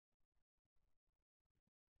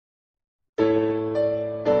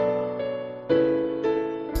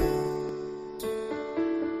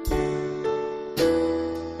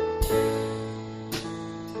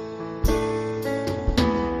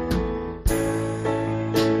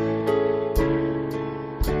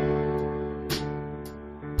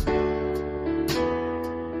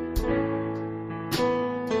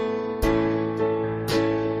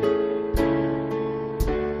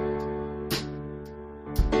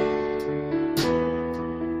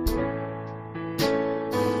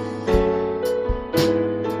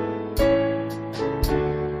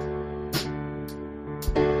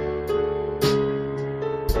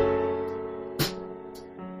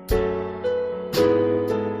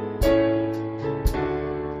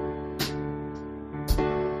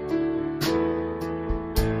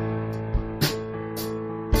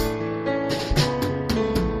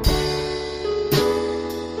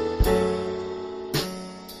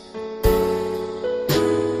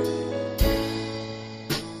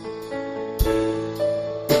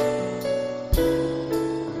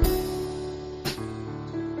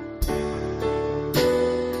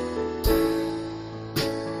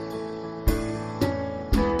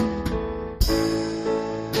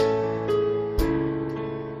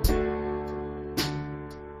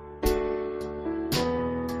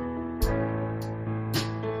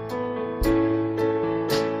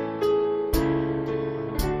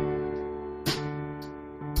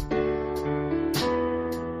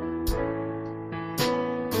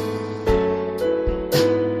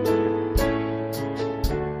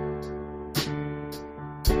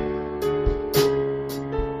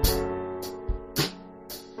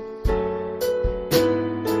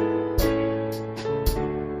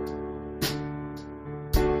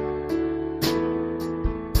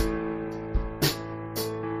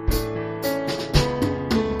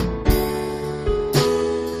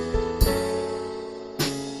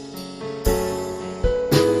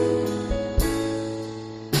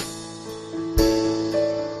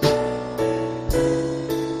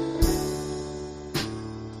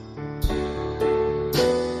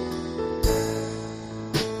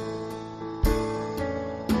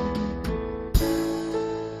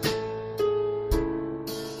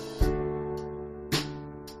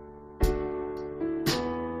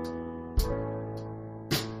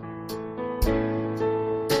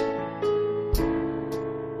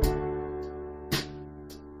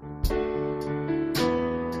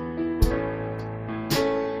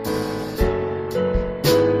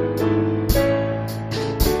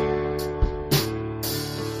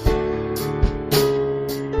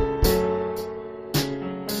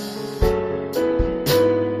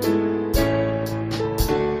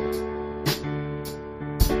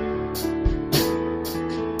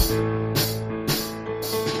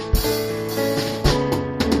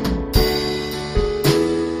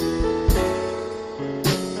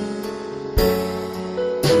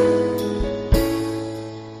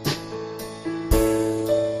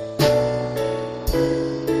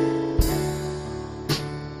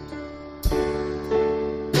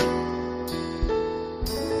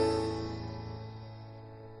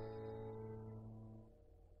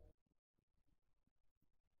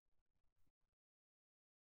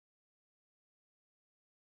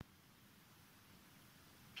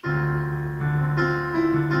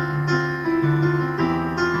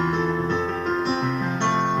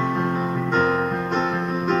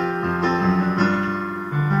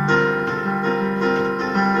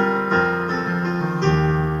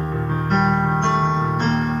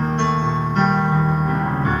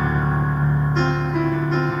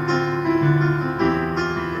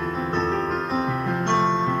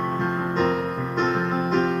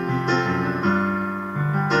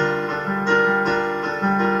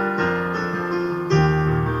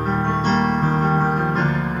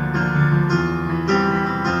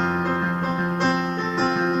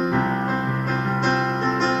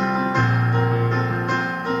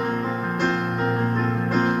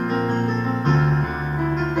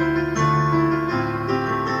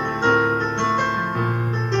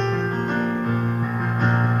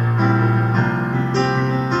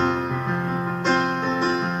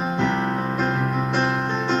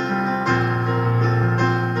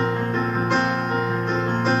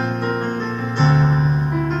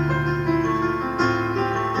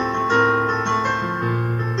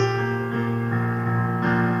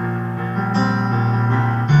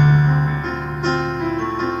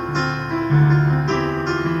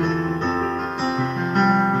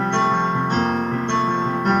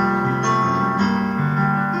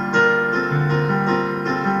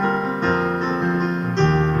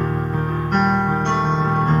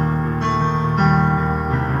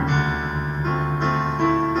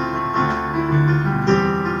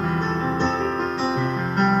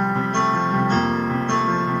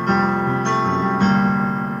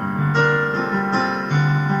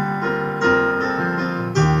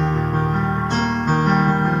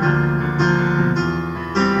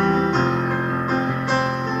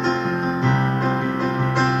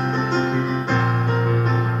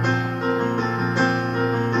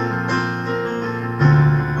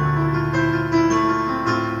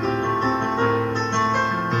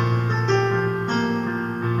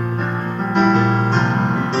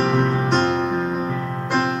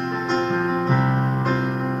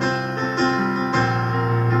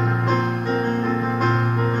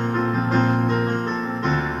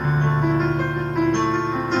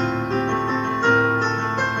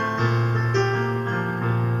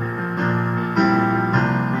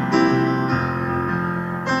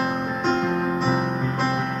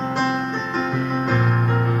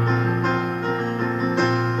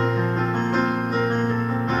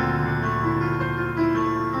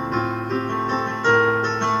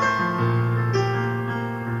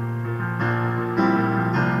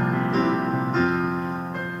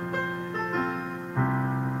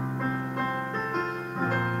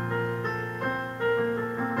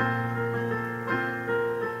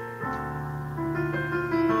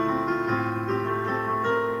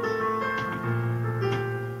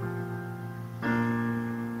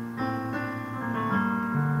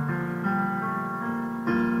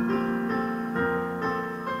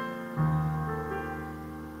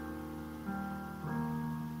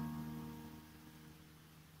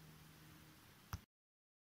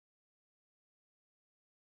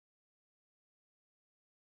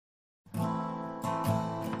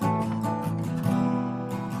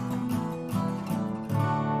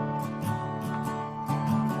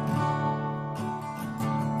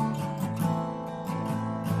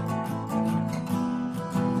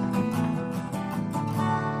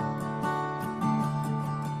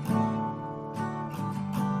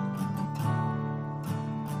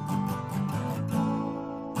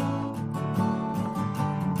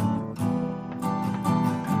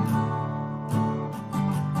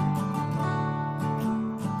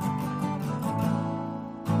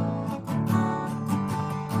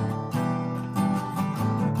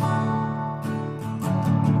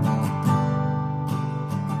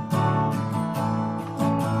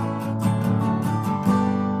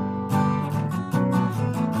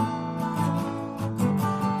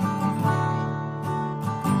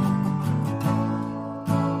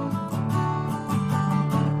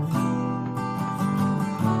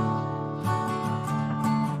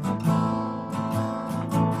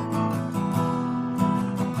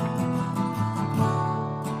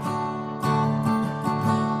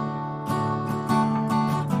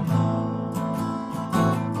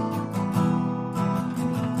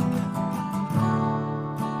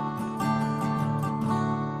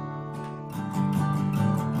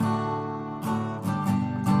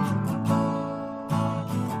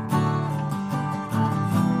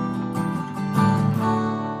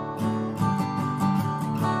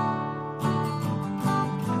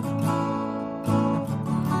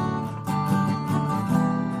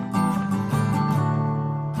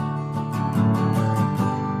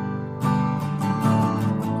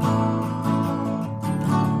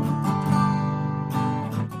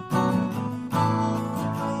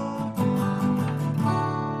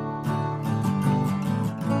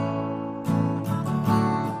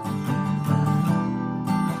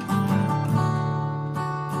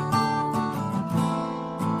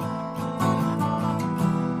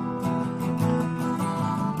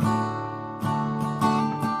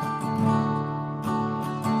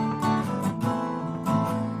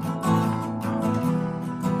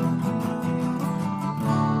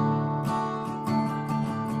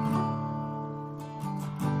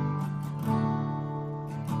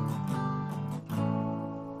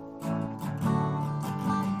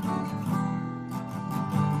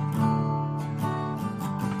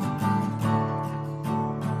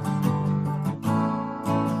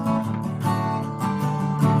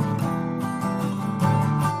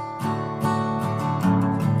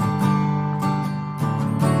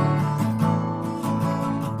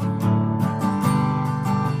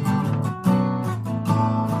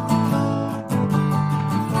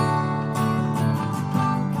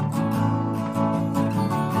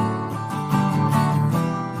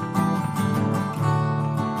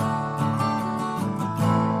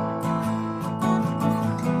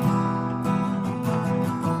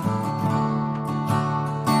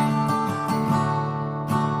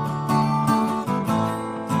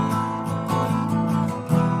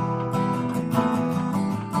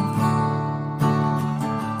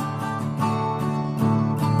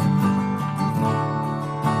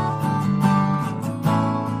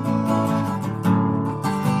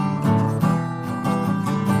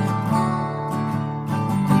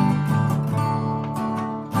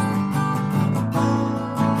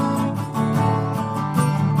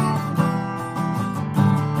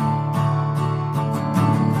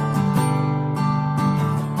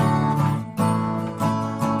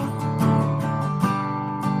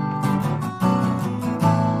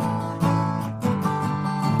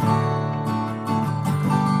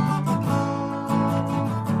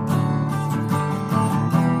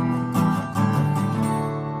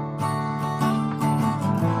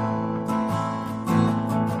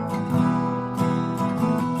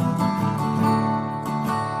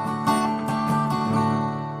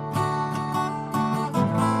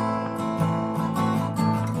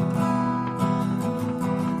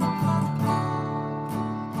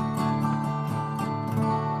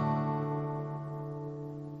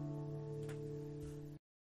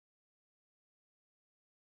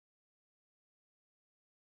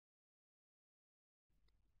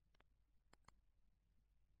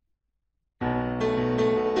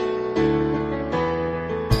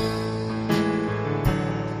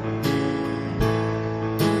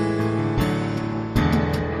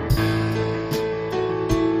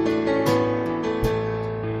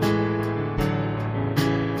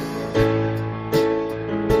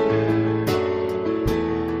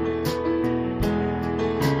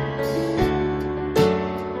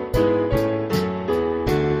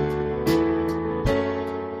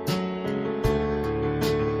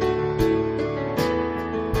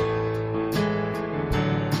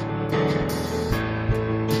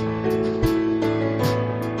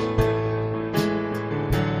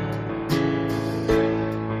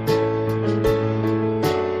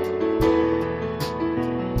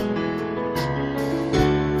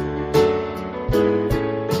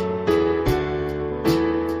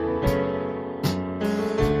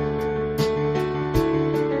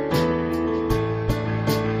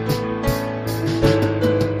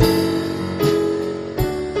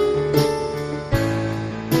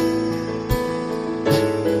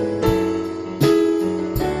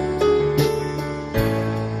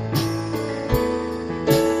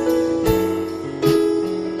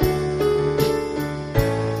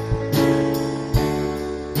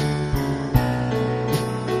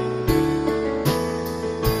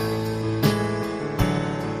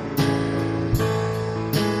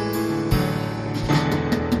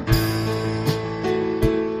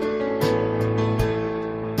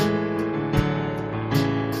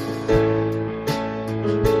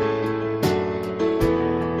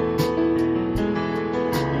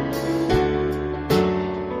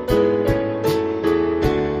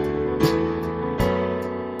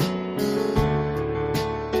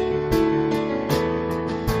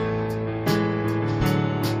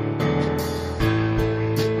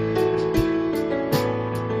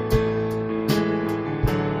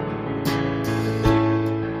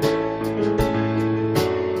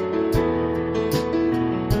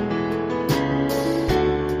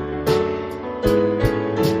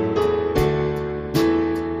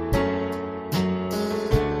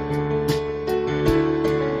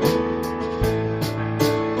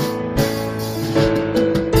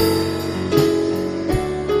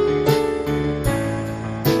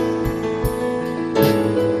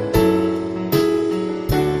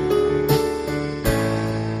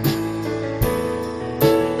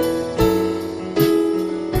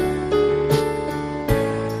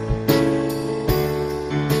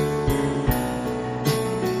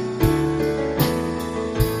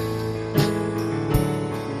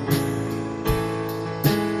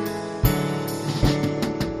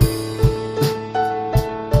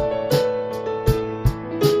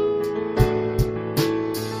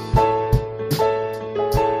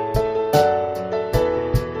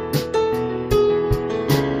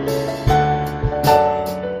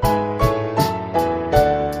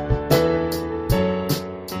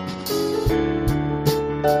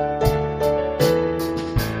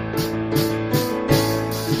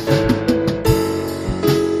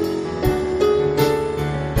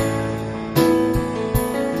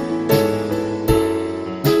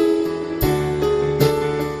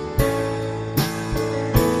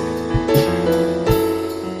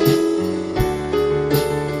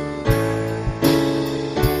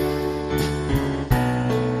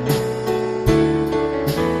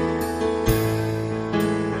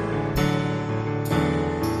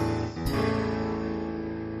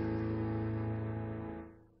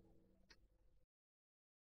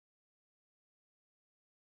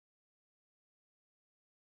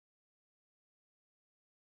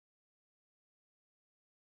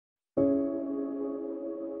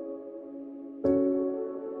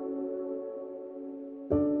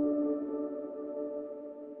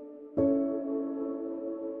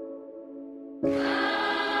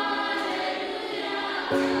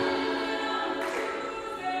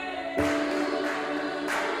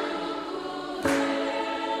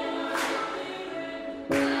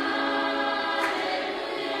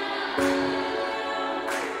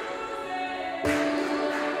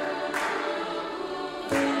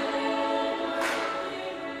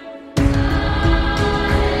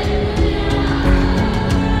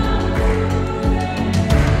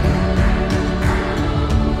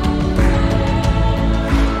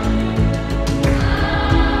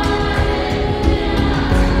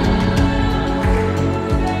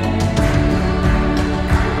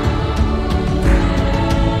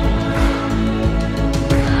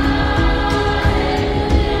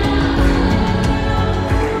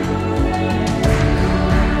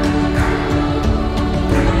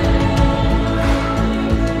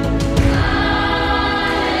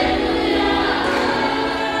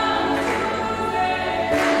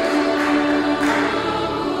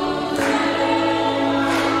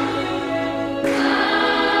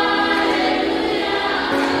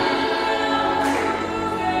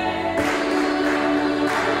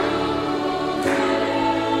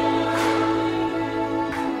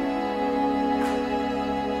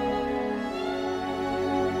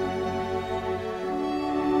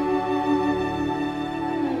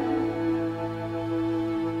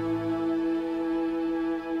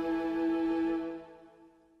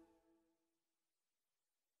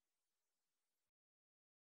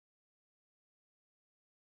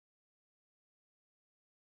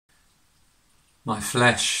My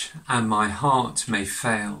flesh and my heart may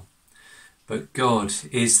fail, but God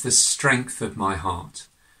is the strength of my heart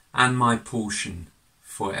and my portion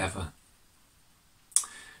forever.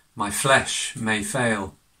 My flesh may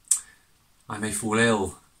fail, I may fall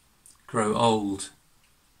ill, grow old.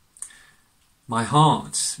 My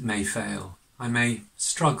heart may fail, I may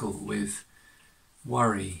struggle with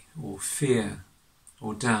worry or fear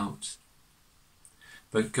or doubt.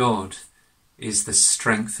 But God is the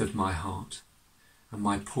strength of my heart and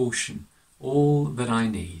my portion, all that I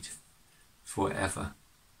need forever.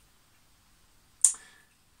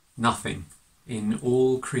 Nothing in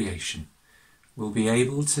all creation will be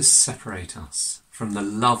able to separate us from the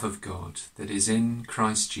love of God that is in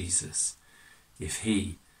Christ Jesus, if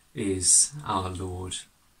he is our Lord.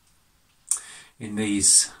 In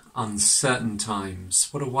these uncertain times,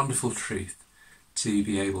 what a wonderful truth to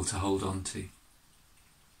be able to hold on to.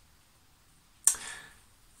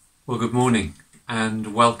 Well, good morning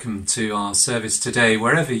and welcome to our service today,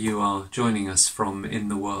 wherever you are joining us from in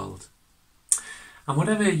the world. And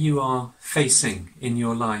whatever you are facing in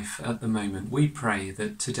your life at the moment, we pray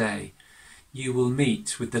that today you will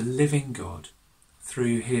meet with the living God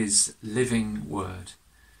through his living word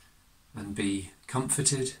and be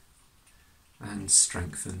comforted and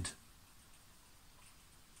strengthened.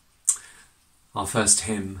 Our first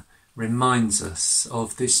hymn reminds us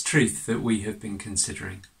of this truth that we have been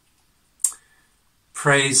considering.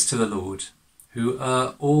 Praise to the Lord, who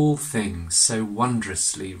o'er all things so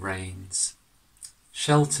wondrously reigns,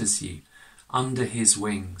 shelters you under his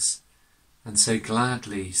wings, and so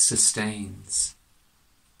gladly sustains.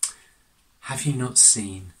 Have you not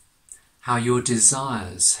seen how your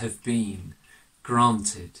desires have been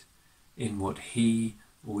granted in what he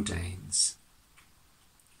ordains?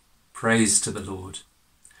 Praise to the Lord.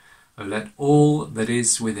 O let all that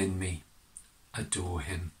is within me adore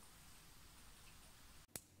him.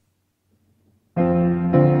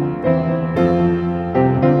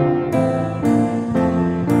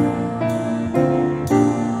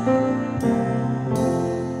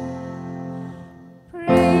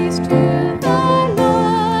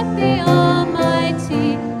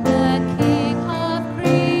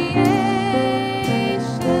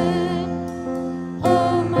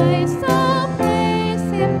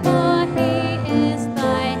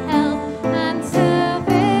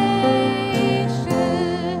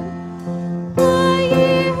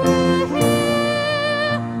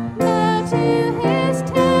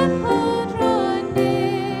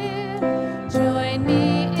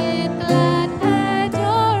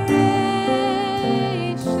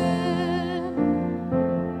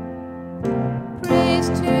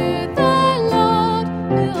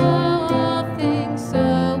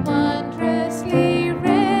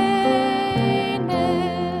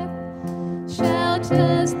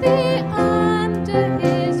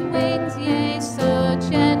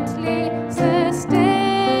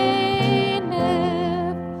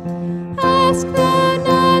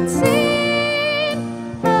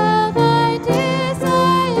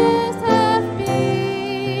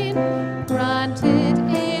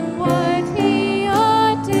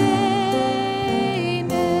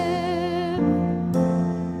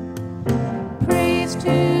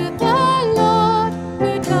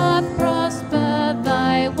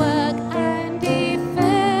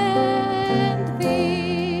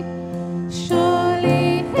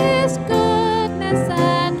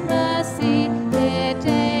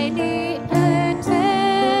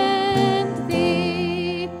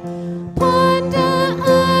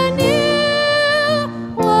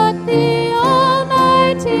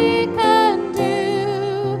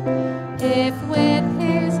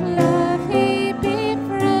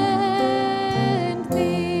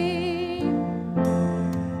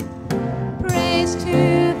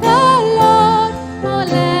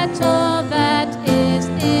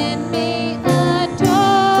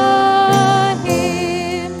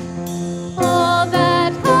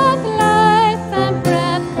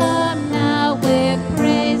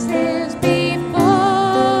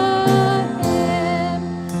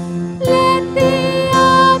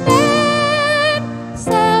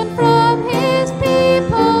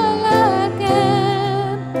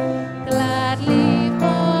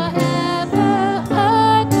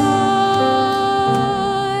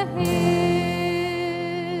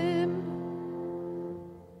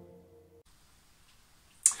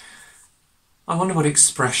 I wonder what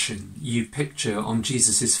expression you picture on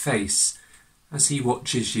Jesus' face as he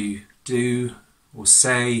watches you do or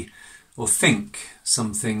say or think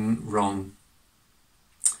something wrong.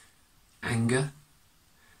 Anger,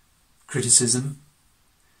 criticism,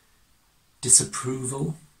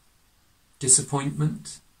 disapproval,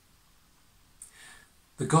 disappointment.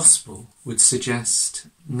 The gospel would suggest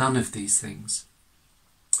none of these things,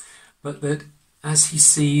 but that as he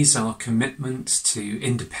sees our commitment to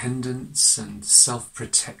independence and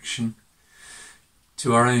self-protection,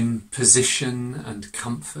 to our own position and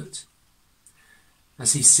comfort,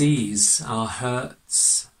 as he sees our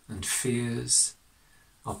hurts and fears,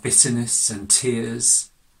 our bitterness and tears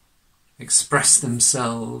express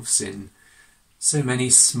themselves in so many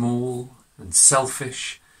small and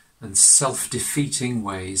selfish and self-defeating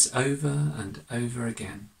ways over and over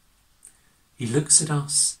again, he looks at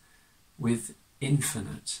us with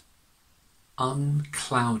infinite,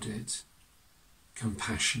 unclouded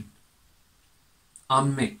compassion,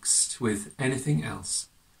 unmixed with anything else,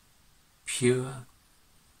 pure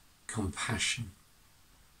compassion.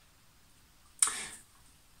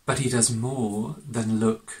 But he does more than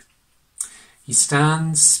look. He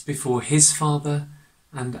stands before his Father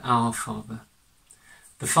and our Father,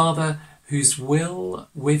 the Father whose will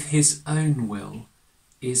with his own will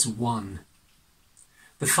is one,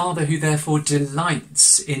 the Father who therefore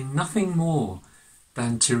delights in nothing more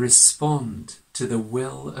than to respond to the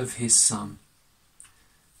will of his Son.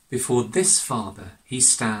 Before this Father he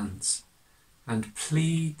stands and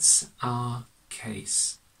pleads our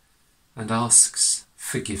case and asks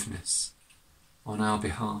forgiveness on our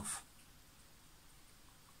behalf.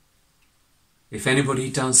 If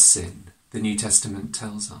anybody does sin, the New Testament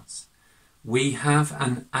tells us, we have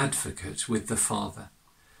an advocate with the Father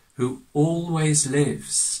who always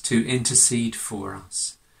lives to intercede for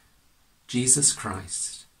us, Jesus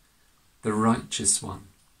Christ, the righteous one,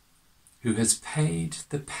 who has paid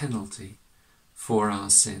the penalty for our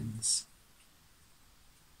sins.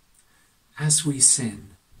 As we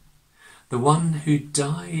sin, the one who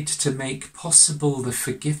died to make possible the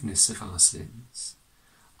forgiveness of our sins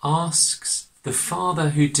asks the Father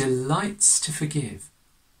who delights to forgive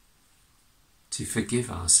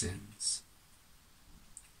our sins.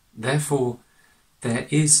 Therefore, there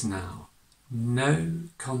is now no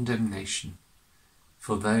condemnation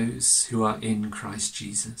for those who are in Christ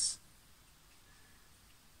Jesus.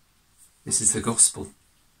 This is the gospel.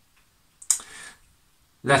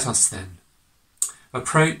 Let us then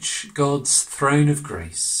approach God's throne of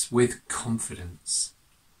grace with confidence,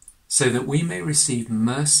 so that we may receive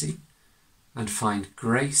mercy and find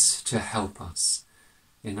grace to help us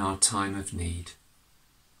in our time of need.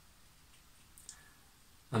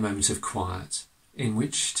 A moment of quiet in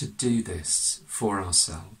which to do this for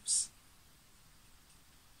ourselves.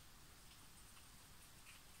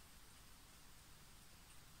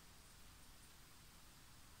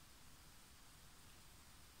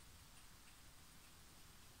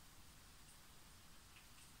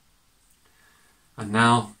 And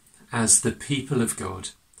now, as the people of God,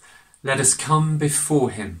 let us come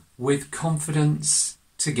before him with confidence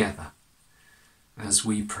together as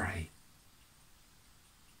we pray.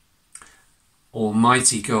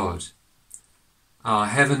 Almighty God, our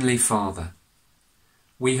Heavenly Father,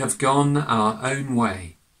 we have gone our own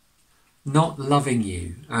way, not loving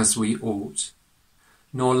you as we ought,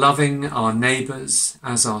 nor loving our neighbours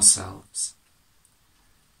as ourselves.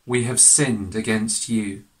 We have sinned against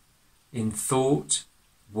you in thought,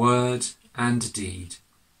 word and deed,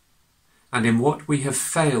 and in what we have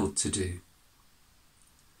failed to do.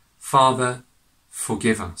 Father,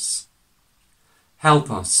 forgive us.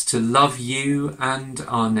 Help us to love you and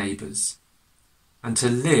our neighbours, and to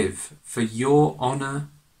live for your honour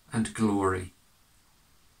and glory.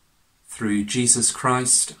 Through Jesus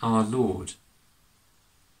Christ our Lord.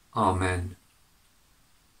 Amen.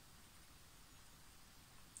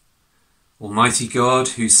 Almighty God,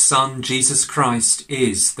 whose Son Jesus Christ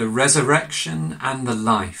is the resurrection and the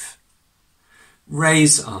life,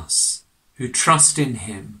 raise us who trust in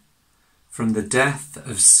him from the death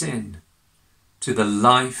of sin to the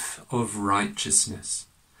life of righteousness,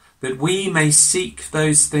 that we may seek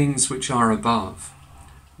those things which are above,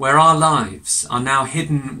 where our lives are now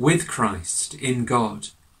hidden with Christ in God,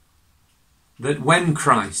 that when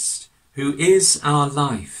Christ, who is our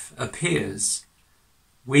life, appears,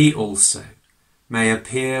 we also may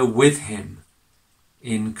appear with him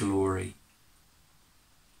in glory.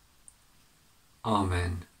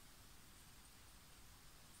 Amen.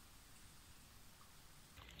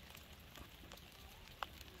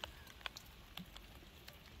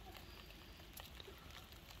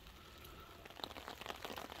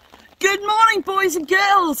 Good morning, boys and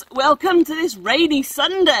girls. Welcome to this rainy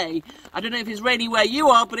Sunday. I don't know if it's rainy where you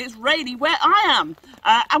are, but it's rainy where I am.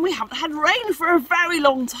 And we haven't had rain for a very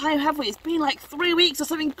long time, have we? It's been like 3 weeks or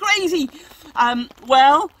something crazy. My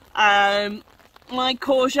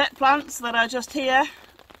courgette plants that are just here,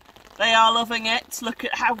 they are loving it. Look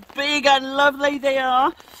at how big and lovely they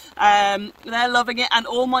are. They're loving it, and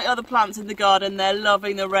all my other plants in the garden, they're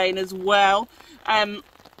loving the rain as well.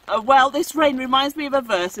 This rain reminds me of a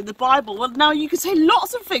verse in the Bible. Well, now you could say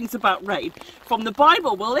lots of things about rain from the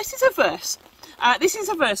Bible. Well, this is a verse. This is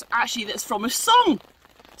a verse actually that's from a song.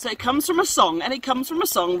 So it comes from a song, and it comes from a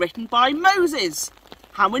song written by Moses.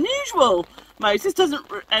 How unusual! Moses doesn't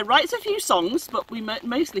writes a few songs, but we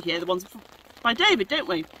mostly hear the ones by David, don't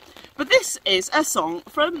we? But this is a song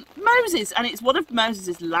from Moses, and it's one of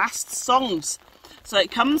Moses' last songs. So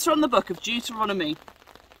it comes from the book of Deuteronomy.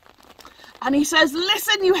 And he says,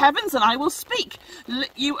 "Listen, you heavens, and I will speak.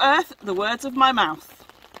 You earth, the words of my mouth."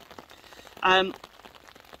 And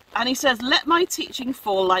he says, "Let my teaching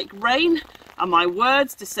fall like rain, and my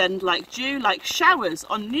words descend like dew, like showers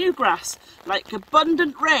on new grass, like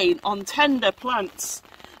abundant rain on tender plants."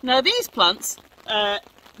 Now, these plants,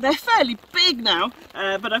 they're fairly big now,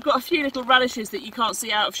 but I've got a few little radishes that you can't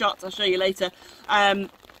see out of shot. I'll show you later.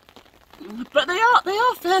 But they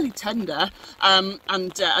are fairly tender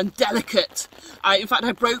and delicate. In fact,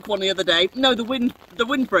 I broke one the other day. No, the wind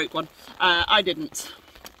broke one. I didn't.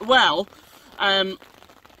 Well,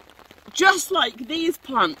 just like these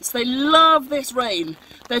plants, they love this rain.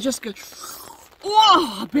 They just go,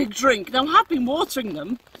 "Whoa, a big drink." Now, I have been watering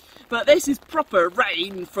them, but this is proper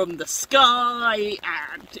rain from the sky,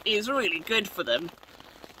 and is really good for them.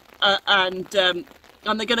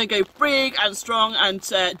 And they're going to go big and strong, and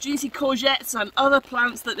juicy courgettes and other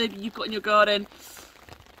plants that maybe you've got in your garden.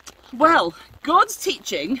 Well, God's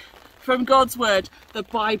teaching from God's Word, the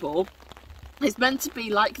Bible, is meant to be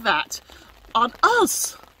like that on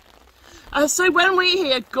us. So when we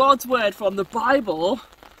hear God's Word from the Bible,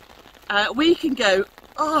 we can go,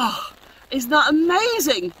 "Oh, isn't that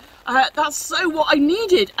amazing? That's so what I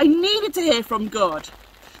needed. I needed to hear from God."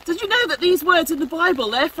 Did you know that these words in the Bible,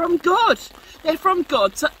 they're from God? They're from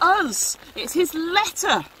God to us. It's his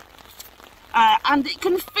letter. And it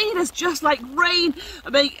can feed us just like rain.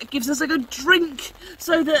 It gives us a good drink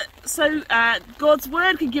so God's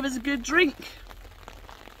word can give us a good drink.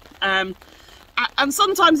 And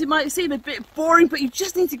sometimes it might seem a bit boring, but you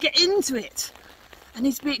just need to get into it. And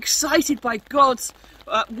need to be excited by God's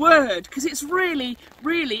word, because it's really,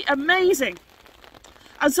 really amazing.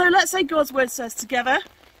 And so let's say God's word says together,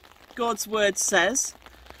 God's word says,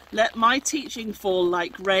 "Let my teaching fall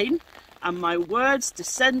like rain, and my words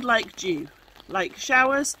descend like dew, like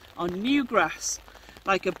showers on new grass,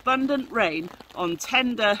 like abundant rain on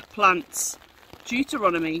tender plants."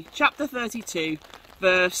 Deuteronomy chapter 32,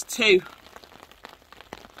 verse 2.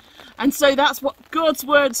 And so that's what God's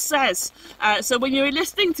word says. So when you're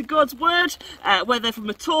listening to God's word, whether from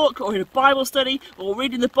a talk or in a Bible study or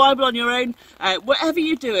reading the Bible on your own, whatever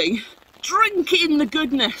you're doing, drink in the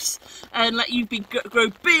goodness and let you grow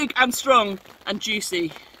big and strong and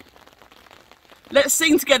juicy. Let's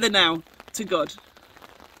sing together now to God.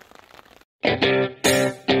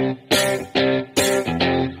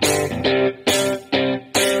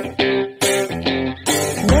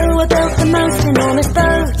 Noah built the most enormous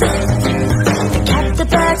boat that kept the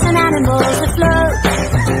birds and animals afloat.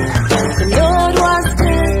 The Lord was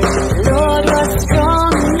good, the Lord was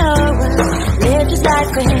strong, and Noah lived his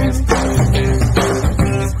life for him.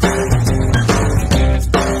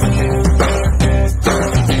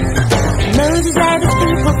 Moses led his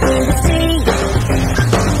people through the sea,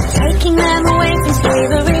 taking them away from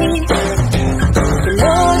slavery. The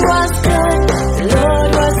Lord was good, the Lord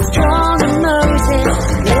was strong, and Moses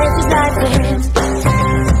lived his life for him.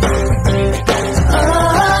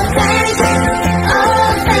 Oh, thank you,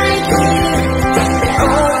 oh, thank you.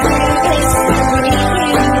 Oh, grace and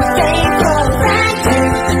being faithful. Thank you,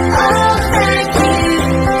 oh, thank you.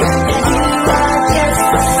 You are just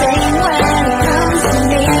the same when it comes to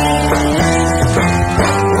me.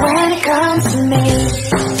 When it comes to me.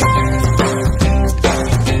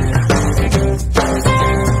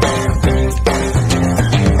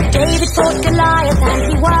 David fought Goliath and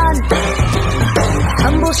he won. A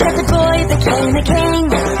humble shepherd boy became a king.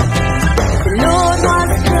 The Lord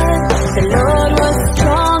was good, the Lord was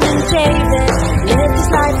strong, and David lived his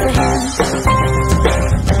life for him.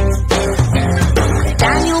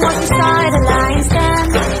 Daniel was inside a lion's den.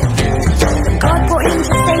 God brought him to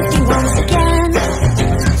safety once again.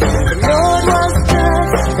 The Lord was good,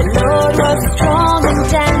 the Lord was strong, and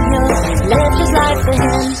Daniel lived his life for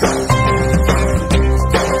him.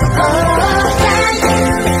 Oh,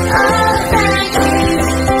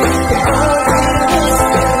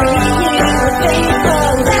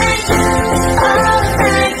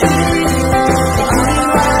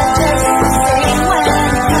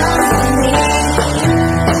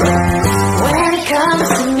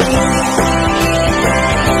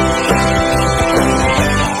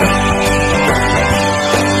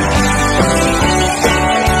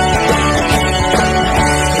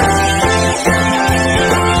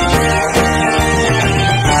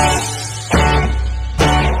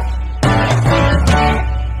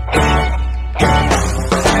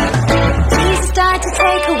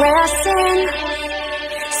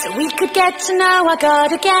 we could get to know our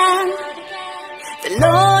God again. The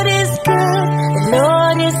Lord is good, the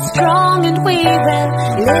Lord is strong, and we will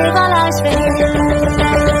live our lives for Him.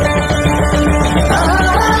 Oh,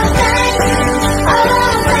 thank you,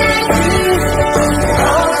 oh, thank you.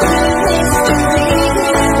 All through history,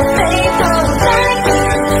 we're faithful. Thank you,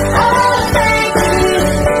 oh, thank you.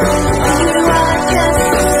 You are just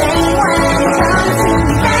the same when it comes to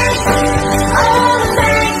me. Thank you, oh,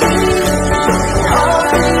 thank you. All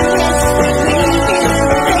through history, we've been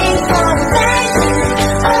faithful. Thank you,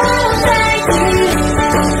 oh, thank you.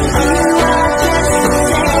 You are just the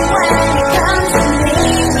same when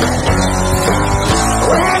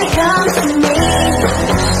it comes to me. When it comes to me.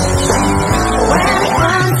 When it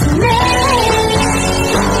comes to me.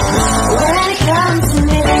 When it comes to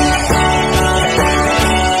me.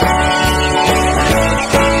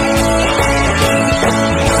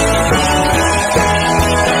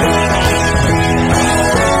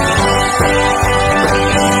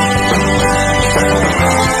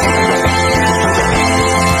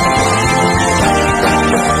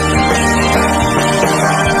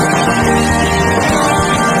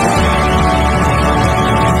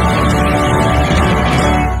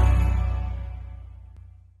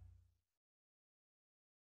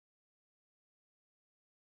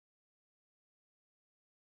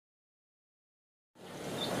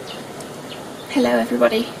 Hello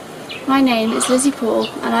everybody, my name is Lizzie Paul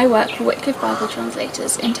and I work for Wycliffe Bible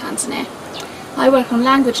Translators in Tanzania. I work on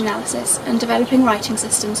language analysis and developing writing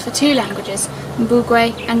systems for two languages,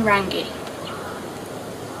 Mbugwe and Rangi.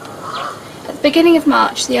 At the beginning of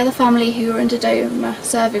March, the other family who were in Dodoma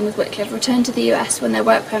serving with Wycliffe returned to the US when their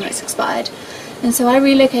work permits expired, and so I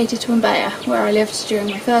relocated to Mbeya, where I lived during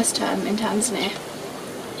my first term in Tanzania.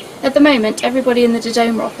 At the moment, everybody in the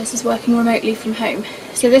Dodoma office is working remotely from home,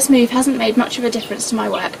 so this move hasn't made much of a difference to my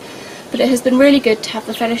work, but it has been really good to have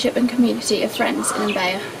the fellowship and community of friends in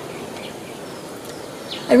Mbeya.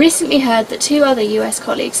 I recently heard that two other US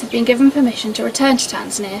colleagues have been given permission to return to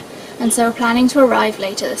Tanzania, and so are planning to arrive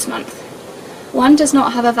later this month. One does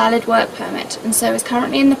not have a valid work permit, and so is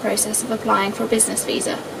currently in the process of applying for a business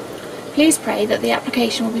visa. Please pray that the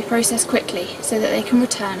application will be processed quickly, so that they can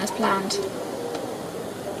return as planned.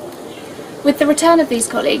 With the return of these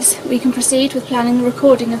colleagues, we can proceed with planning the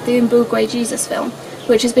recording of the Mbugwe Jesus film,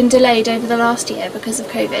 which has been delayed over the last year because of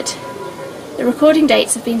COVID. The recording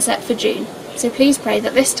dates have been set for June, so please pray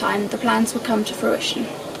that this time the plans will come to fruition.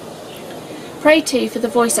 Pray too for the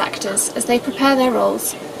voice actors as they prepare their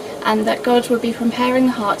roles, and that God will be preparing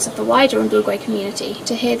the hearts of the wider Mbugwe community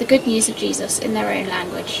to hear the good news of Jesus in their own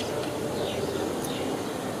language.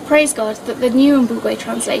 Praise God that the new Mbugwe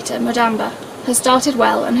translator, Madamba, has started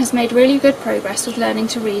well and has made really good progress with learning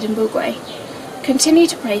to read Mbugwe. Continue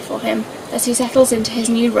to pray for him as he settles into his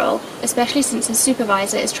new role, especially since his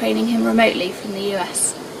supervisor is training him remotely from the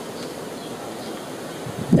US.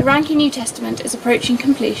 The Rangi New Testament is approaching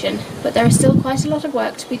completion, but there is still quite a lot of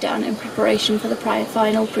work to be done in preparation for the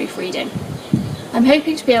final proofreading. I'm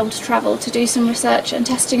hoping to be able to travel to do some research and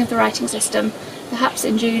testing of the writing system, perhaps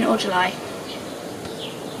in June or July.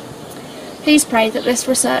 Please pray that this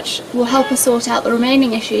research will help us sort out the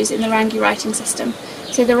remaining issues in the Rangi writing system,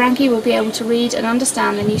 so the Rangi will be able to read and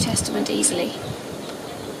understand the New Testament easily.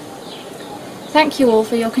 Thank you all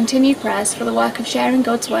for your continued prayers for the work of sharing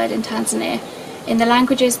God's Word in Tanzania, in the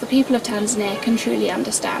languages the people of Tanzania can truly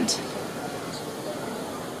understand.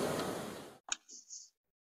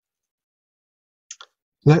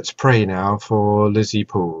 Let's pray now for Lizzie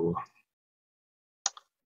Paul.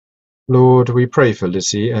 Lord, we pray for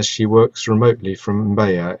Lizzie as she works remotely from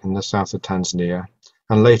Mbeya in the south of Tanzania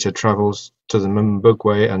and later travels to the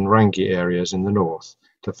Mbugwe and Rangi areas in the north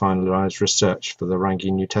to finalise research for the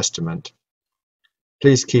Rangi New Testament.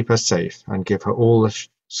 Please keep her safe and give her all the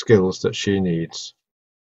skills that she needs.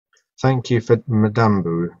 Thank you for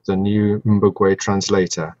Madambu, the new Mbugwe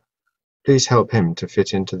translator. Please help him to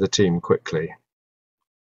fit into the team quickly.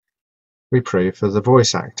 We pray for the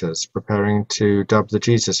voice actors preparing to dub the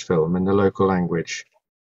Jesus film in the local language,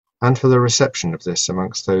 and for the reception of this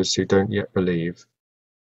amongst those who don't yet believe.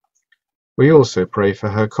 We also pray for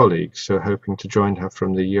her colleagues who are hoping to join her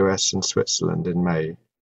from the US and Switzerland in May.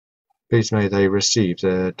 Please may they receive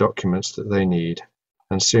the documents that they need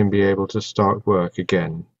and soon be able to start work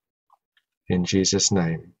again. In Jesus'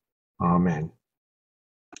 name, Amen.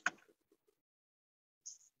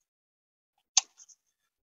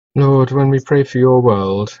 Lord, when we pray for your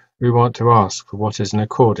world, we want to ask for what is in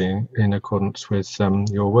accordance with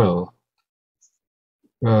your will.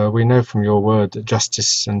 We know from your word that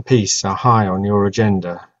justice and peace are high on your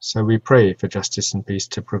agenda, so we pray for justice and peace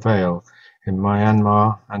to prevail in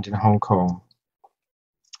Myanmar and in Hong Kong.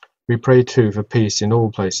 We pray too for peace in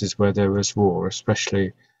all places where there is war,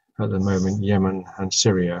 especially at the moment Yemen and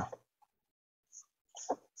Syria.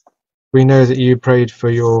 We know that you prayed for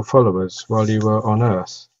your followers while you were on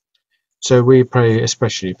earth, so we pray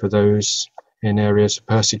especially for those in areas of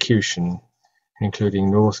persecution,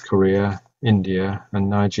 including North Korea, India, and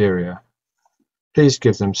Nigeria. Please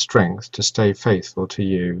give them strength to stay faithful to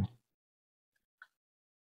you.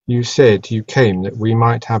 You said you came that we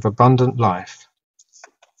might have abundant life.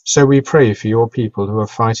 So we pray for your people who are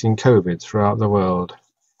fighting COVID throughout the world,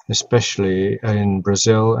 especially in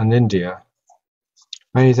Brazil and India.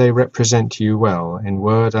 May they represent you well in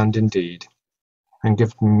word and in deed, and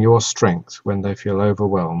give them your strength when they feel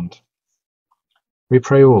overwhelmed. We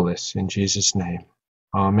pray all this in Jesus' name.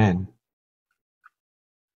 Amen.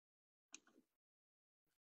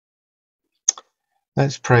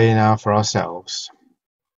 Let's pray now for ourselves.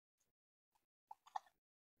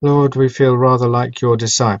 Lord, we feel rather like your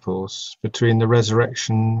disciples between the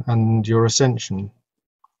resurrection and your ascension.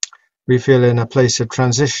 We feel in a place of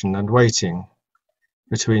transition and waiting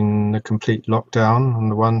between the complete lockdown on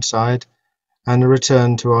the one side and a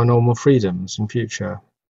return to our normal freedoms and future.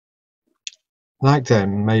 Like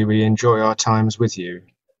them, may we enjoy our times with you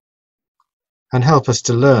and help us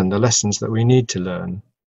to learn the lessons that we need to learn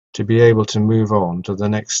to be able to move on to the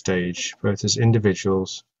next stage, both as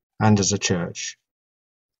individuals and as a church.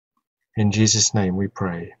 In Jesus' name we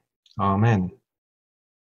pray. Amen.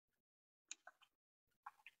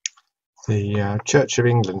 The Church of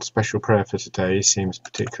England special prayer for today seems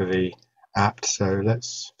particularly apt, so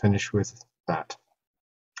let's finish with that.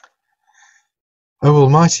 O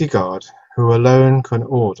Almighty God, who alone can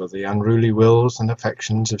order the unruly wills and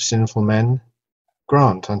affections of sinful men,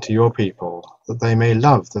 grant unto your people that they may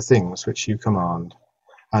love the things which you command,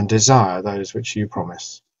 and desire those which you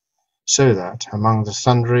promise, so that, among the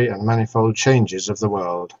sundry and manifold changes of the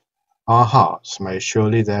world, our hearts may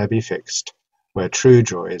surely there be fixed, where true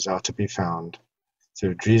joys are to be found.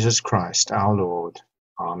 Through Jesus Christ our Lord.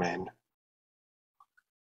 Amen.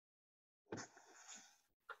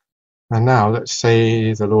 And now let's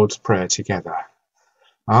say the Lord's Prayer together.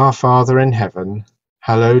 Our Father in heaven,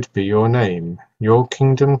 hallowed be your name. Your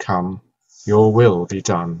kingdom come, your will be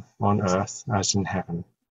done, on earth as in heaven.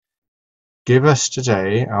 Give us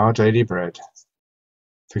today our daily bread.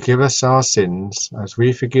 Forgive us our sins, as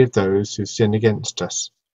we forgive those who sin against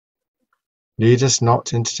us. Lead us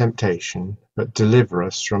not into temptation, but deliver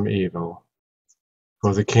us from evil.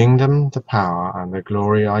 For the kingdom, the power, and the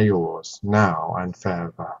glory are yours, now and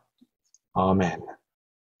forever. Amen.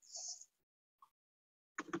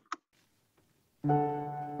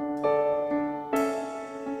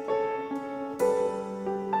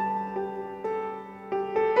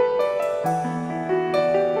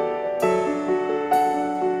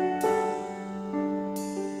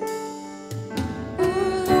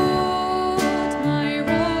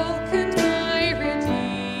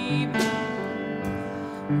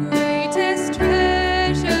 Greatest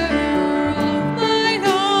treasure of my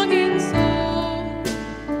longing soul,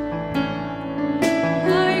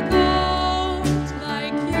 my God,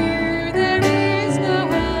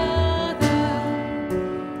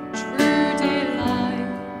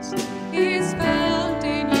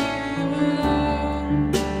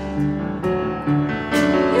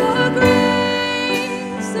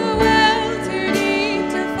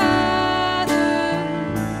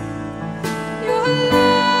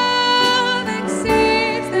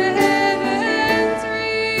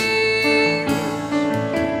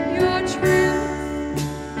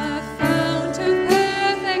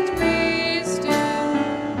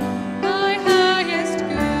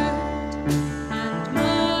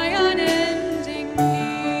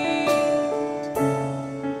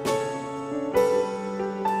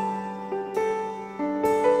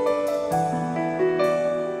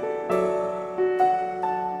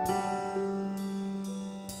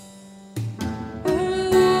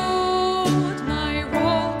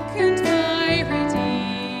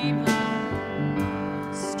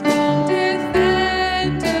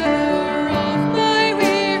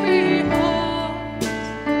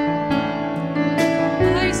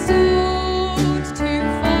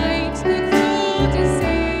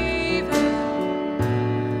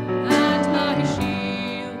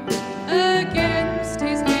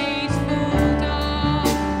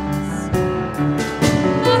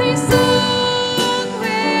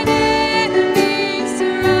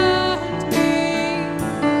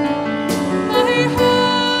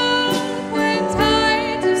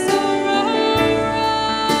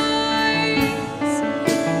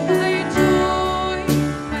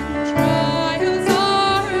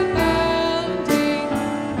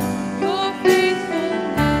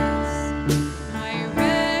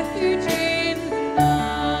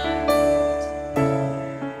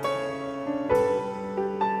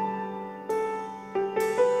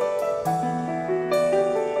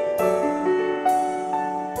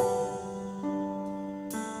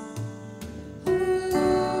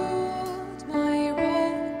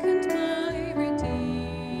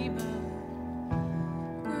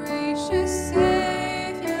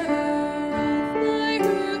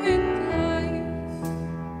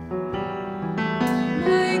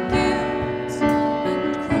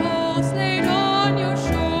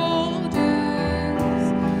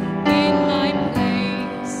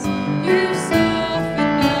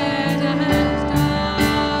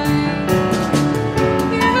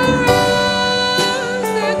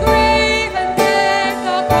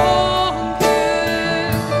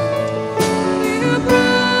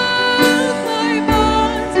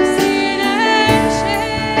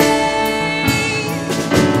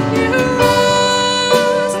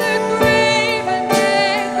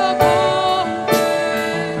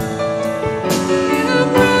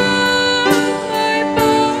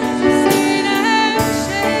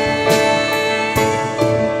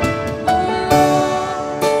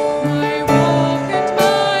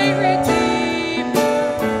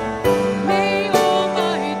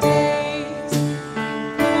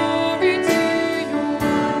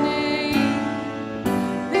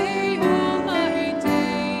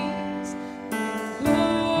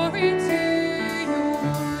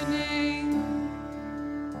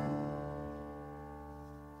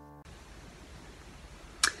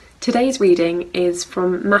 Today's reading is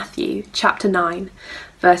from Matthew chapter 9,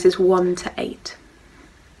 verses 1 to 8.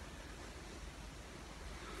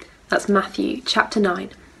 That's Matthew chapter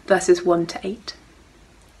 9, verses 1 to 8.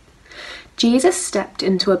 Jesus stepped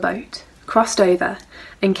into a boat, crossed over,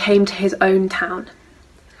 and came to his own town.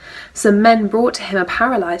 Some men brought to him a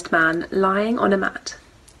paralysed man lying on a mat.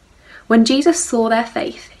 When Jesus saw their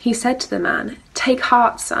faith, he said to the man, "Take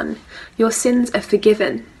heart, son, your sins are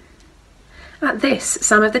forgiven." At this,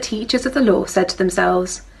 some of the teachers of the law said to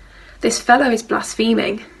themselves, "This fellow is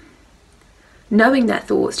blaspheming." Knowing their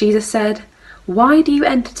thoughts, Jesus said, "Why do you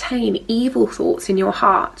entertain evil thoughts in your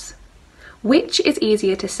hearts? Which is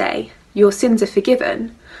easier to say, 'Your sins are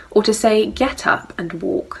forgiven,' or to say, 'Get up and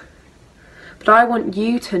walk'? But I want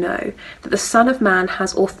you to know that the Son of Man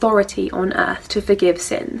has authority on earth to forgive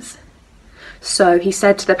sins." So he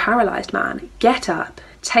said to the paralysed man, "Get up,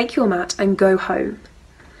 take your mat and go home."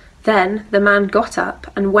 Then the man got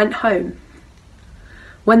up and went home.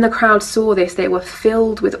 When the crowd saw this, they were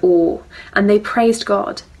filled with awe, and they praised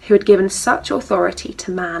God, who had given such authority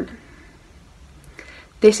to man.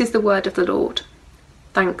 This is the word of the Lord.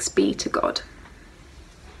 Thanks be to God.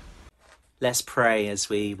 Let's pray as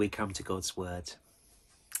we come to God's word.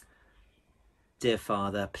 Dear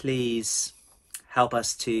Father, please help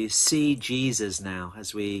us to see Jesus now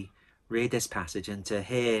as we read this passage and to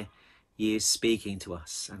hear you speaking to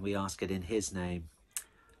us, and we ask it in his name.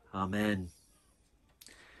 Amen.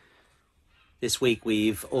 This week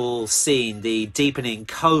we've all seen the deepening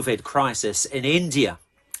COVID crisis in India,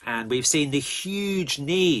 and we've seen the huge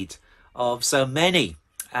need of so many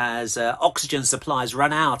as oxygen supplies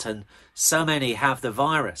run out and so many have the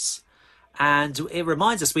virus. And it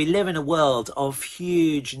reminds us we live in a world of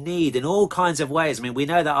huge need in all kinds of ways. I mean, we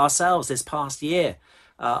know that ourselves this past year,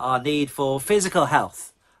 our need for physical health,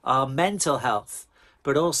 our mental health,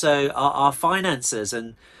 but also our finances,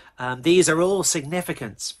 and these are all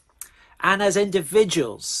significant. And as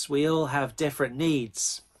individuals, we all have different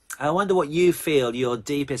needs. I wonder what you feel your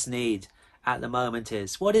deepest need at the moment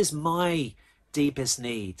is. What is my deepest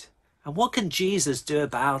need? And what can Jesus do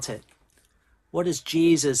about it? What does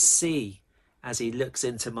Jesus see as he looks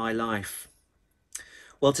into my life?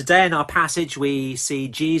 Well, today in our passage, we see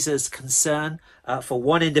Jesus' concern for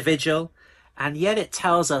one individual, and yet it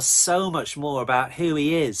tells us so much more about who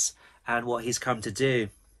he is and what he's come to do.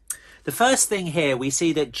 The first thing here, we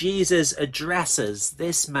see that Jesus addresses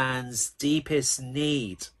this man's deepest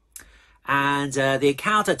need. And the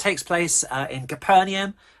encounter takes place in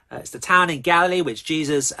Capernaum. It's the town in Galilee which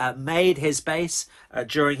Jesus made his base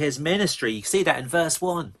during his ministry. You see that in verse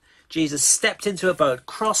 1. Jesus stepped into a boat,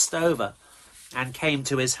 crossed over, and came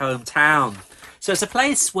to his hometown. So it's a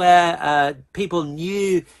place where people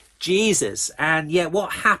knew Jesus, and yet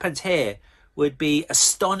what happened here would be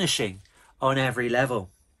astonishing on every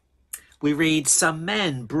level. We read, some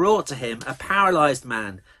men brought to him a paralysed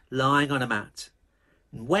man lying on a mat.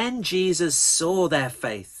 When Jesus saw their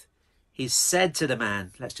faith, he said to the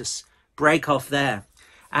man, let's just break off there.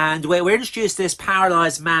 And we're introduced to this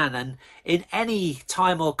paralysed man, and in any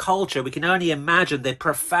time or culture, we can only imagine the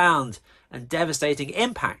profound and devastating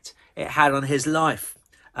impact it had on his life.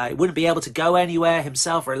 He wouldn't be able to go anywhere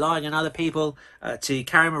himself, relying on other people to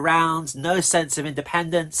carry him around, no sense of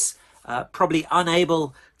independence, probably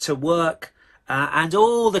unable to work, and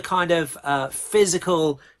all the kind of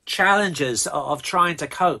physical challenges of trying to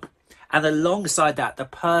cope. And alongside that, the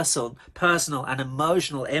personal and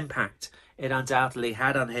emotional impact it undoubtedly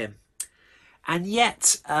had on him. And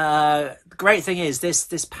yet, the great thing is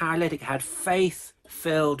this paralytic had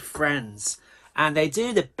faith-filled friends, and they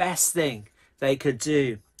do the best thing they could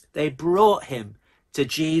do. They brought him to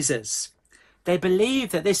Jesus. They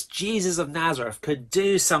believed that this Jesus of Nazareth could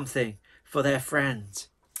do something for their friend.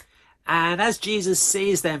 And as Jesus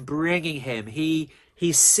sees them bringing him, he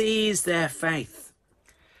sees their faith.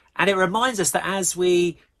 And it reminds us that as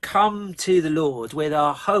we come to the Lord with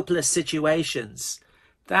our hopeless situations,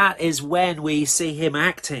 that is when we see him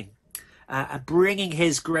acting and bringing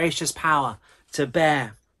his gracious power to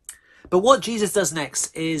bear. But what Jesus does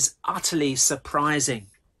next is utterly surprising.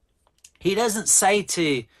 He doesn't say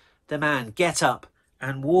to the man, get up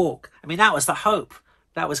and walk. I mean, that was the hope.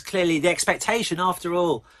 That was clearly the expectation. After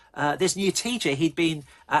all, this new teacher, he'd been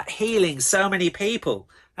healing so many people.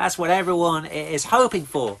 That's what everyone is hoping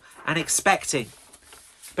for and expecting.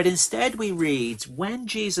 But instead we read, when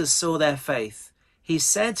Jesus saw their faith, he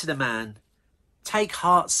said to the man, take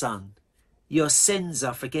heart, son, your sins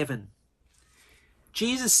are forgiven.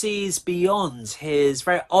 Jesus sees beyond his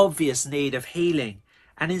very obvious need of healing,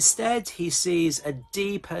 and instead he sees a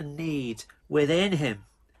deeper need within him.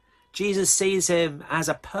 Jesus sees him as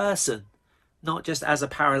a person not just as a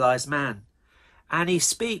paralyzed man. And he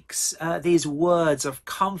speaks these words of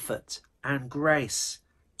comfort and grace.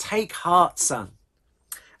 Take heart, son.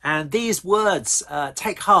 And these words,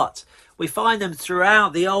 take heart, we find them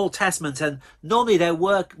throughout the Old Testament, and normally they're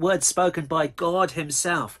words spoken by God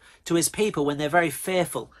himself to his people when they're very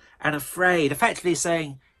fearful and afraid, effectively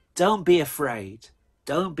saying, don't be afraid,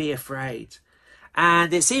 don't be afraid.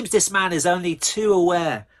 And it seems this man is only too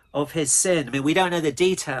aware of his sin. I mean, we don't know the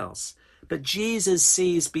details, but Jesus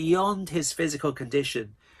sees beyond his physical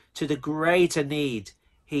condition to the greater need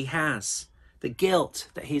he has, the guilt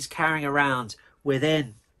that he's carrying around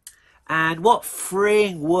within. And what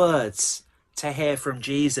freeing words to hear from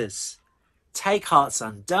Jesus. Take heart,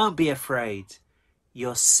 son, don't be afraid.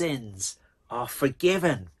 Your sins are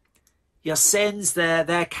forgiven. Your sins,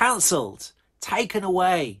 they're cancelled, taken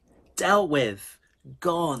away, dealt with,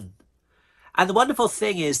 gone. And the wonderful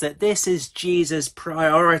thing is that this is Jesus'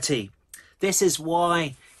 priority. This is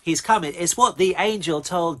why he's coming. It's what the angel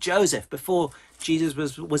told Joseph before Jesus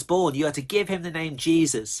was born. You are to give him the name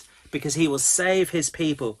Jesus because he will save his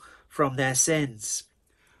people from their sins.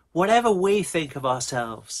 Whatever we think of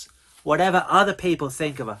ourselves, whatever other people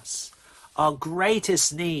think of us, our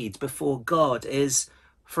greatest need before God is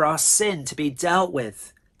for our sin to be dealt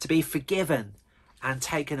with, to be forgiven and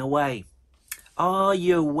taken away. Are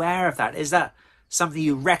you aware of that? Is that something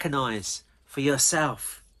you recognize for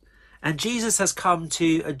yourself? And Jesus has come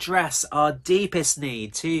to address our deepest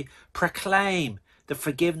need, to proclaim the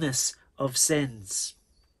forgiveness of sins.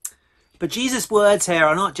 But Jesus' words here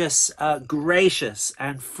are not just gracious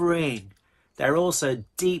and freeing, they're also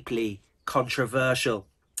deeply controversial.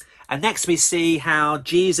 And next we see how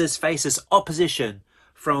Jesus faces opposition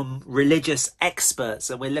from religious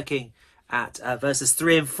experts, and we're looking at verses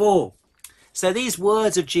 3 and 4. So these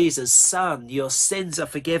words of Jesus, son, your sins are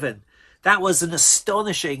forgiven, that was an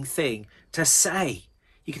astonishing thing to say.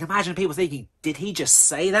 You can imagine people thinking, did he just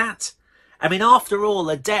say that? I mean, after all,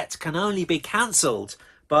 a debt can only be cancelled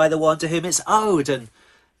by the one to whom it's owed. And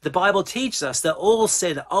the Bible teaches us that all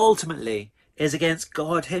sin ultimately is against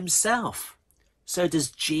God himself. So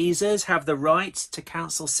does Jesus have the right to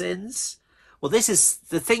cancel sins? Well, this is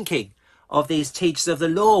the thinking of these teachers of the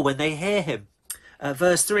law when they hear him.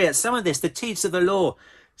 Verse 3, at some of this, the teachers of the law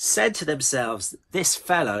said to themselves, this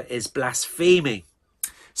fellow is blaspheming.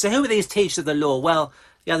 So who are these teachers of the law? Well,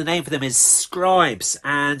 the other name for them is scribes,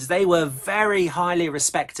 and they were very highly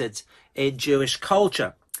respected in Jewish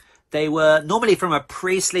culture. They were normally from a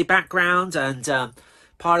priestly background, and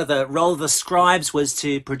part of the role of the scribes was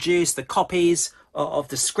to produce the copies of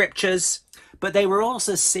the scriptures. But they were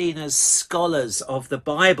also seen as scholars of the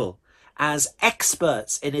Bible, as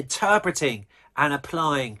experts in interpreting and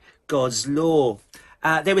applying God's law.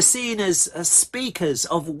 They were seen as speakers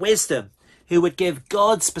of wisdom who would give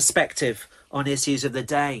God's perspective on issues of the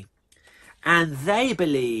day. And they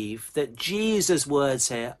believe that Jesus' words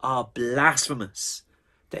here are blasphemous,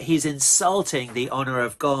 that he's insulting the honour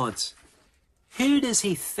of God. Who does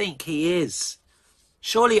he think he is?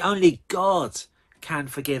 Surely only God can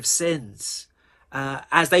forgive sins.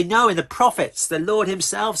 As they know in the prophets, the Lord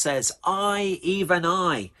himself says, I, even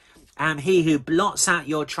I, am he who blots out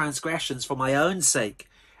your transgressions for my own sake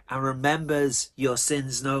and remembers your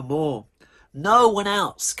sins no more. No one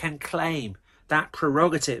else can claim that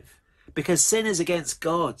prerogative because sin is against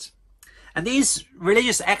God. And these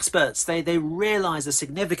religious experts, they realize the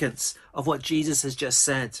significance of what Jesus has just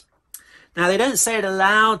said. Now, they don't say it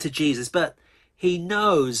aloud to Jesus, but he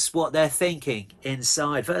knows what they're thinking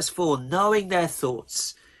inside. Verse 4, knowing their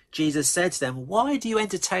thoughts, Jesus said to them, why do you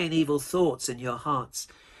entertain evil thoughts in your hearts?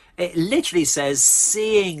 It literally says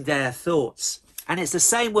seeing their thoughts. And it's the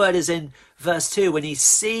same word as in verse 2 when he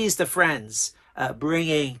sees the friends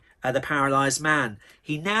bringing the paralyzed man.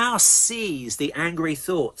 He now sees the angry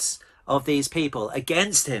thoughts of these people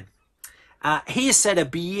against him. He has said a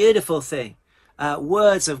beautiful thing,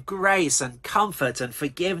 words of grace and comfort and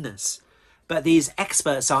forgiveness. But these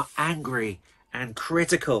experts are angry and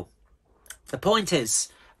critical. The point is,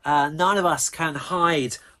 none of us can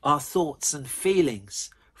hide our thoughts and feelings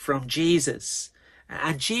from Jesus.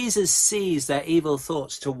 And Jesus sees their evil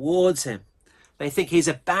thoughts towards him. They think he's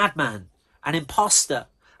a bad man, an imposter,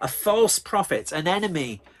 a false prophet, an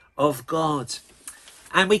enemy of God.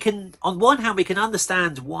 And we can, on one hand, we can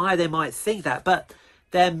understand why they might think that, but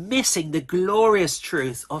they're missing the glorious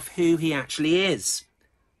truth of who he actually is.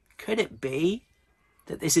 Could it be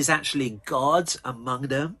that this is actually God among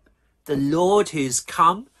them, the Lord who's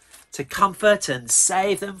come to comfort and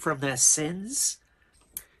save them from their sins?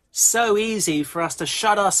 So easy for us to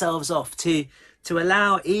shut ourselves off, to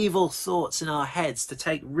allow evil thoughts in our heads to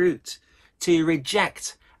take root, to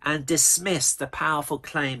reject and dismiss the powerful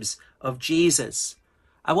claims of Jesus.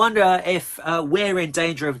 I wonder if we're in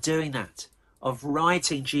danger of doing that, of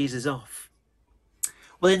writing Jesus off.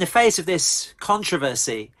 Well, in the face of this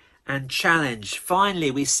controversy and challenge,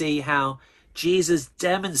 finally we see how Jesus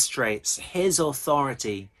demonstrates his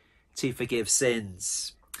authority to forgive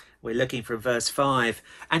sins. We're looking from verse 5.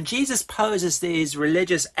 And Jesus poses these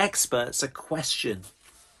religious experts a question.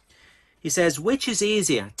 He says, which is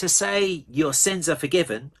easier, to say your sins are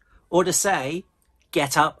forgiven, or to say,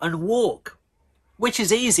 get up and walk? Which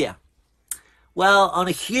is easier? Well, on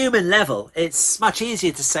a human level, it's much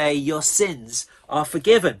easier to say your sins are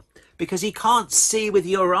forgiven, because you can't see with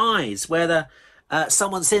your eyes whether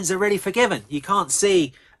someone's sins are really forgiven. You can't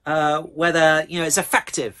see whether it's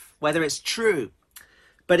effective, whether it's true.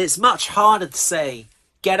 But it's much harder to say,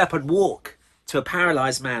 get up and walk to a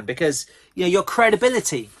paralyzed man, because your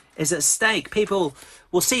credibility is at stake. People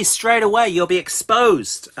will see straight away you'll be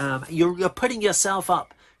exposed. You're putting yourself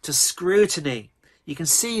up to scrutiny. You can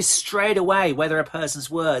see straight away whether a person's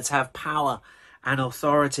words have power and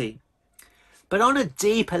authority. But on a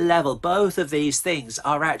deeper level, both of these things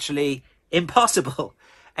are actually impossible,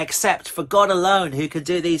 except for God alone who can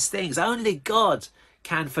do these things. Only God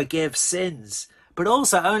can forgive sins, but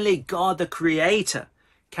also only God the Creator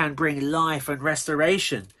can bring life and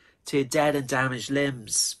restoration to dead and damaged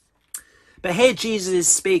limbs. But here Jesus is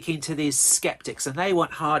speaking to these skeptics, and they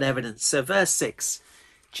want hard evidence. So verse 6,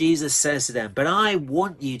 Jesus says to them, but I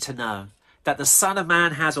want you to know that the Son of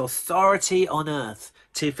Man has authority on earth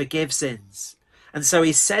to forgive sins. And so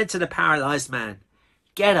he said to the paralyzed man,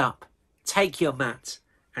 get up, take your mat,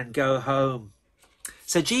 and go home.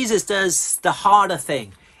 So Jesus does the harder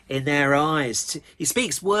thing in their eyes. He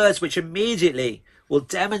speaks words which immediately will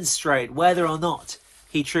demonstrate whether or not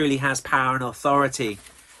he truly has power and authority.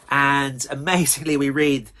 And amazingly we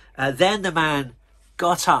read, then the man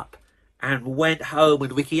got up and went home.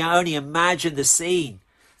 And we can only imagine the scene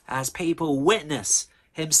as people witness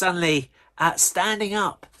him suddenly standing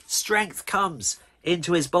up. Strength comes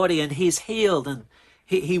into his body and he's healed, and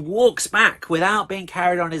he walks back without being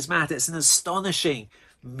carried on his mat. It's an astonishing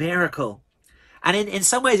miracle. And in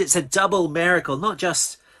some ways it's a double miracle. Not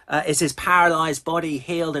just is his paralyzed body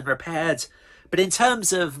healed and repaired, but in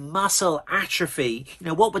terms of muscle atrophy,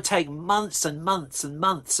 what would take months and months and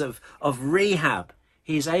months of rehab,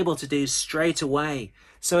 he's able to do straight away.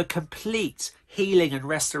 So a complete healing and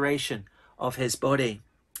restoration of his body.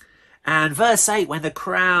 And verse 8, when the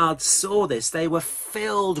crowd saw this, they were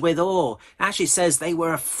filled with awe. It actually says they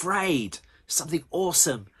were afraid. Something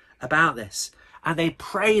awesome about this. And they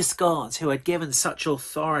praised God who had given such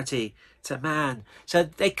authority to man. So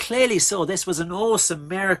they clearly saw this was an awesome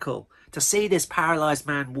miracle, to see this paralyzed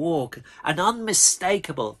man walk, an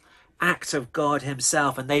unmistakable act of God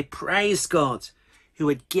himself. And they praised God who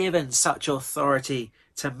had given such authority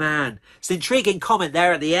to man. It's an intriguing comment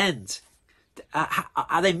there at the end.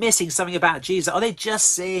 Are they missing something about Jesus? Are they just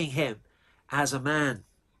seeing him as a man?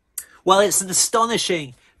 Well, it's an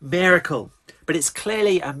astonishing miracle, but it's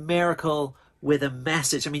clearly a miracle with a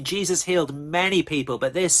message. I mean, Jesus healed many people,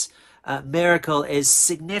 but this miracle is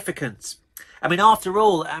significant. I mean, after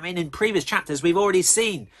all, in previous chapters, we've already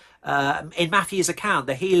seen in Matthew's account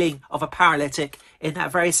the healing of a paralytic in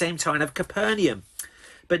that very same town of Capernaum.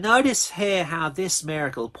 But notice here how this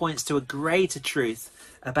miracle points to a greater truth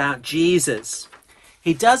about Jesus.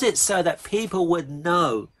 He does it so that people would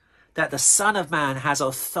know that the Son of Man has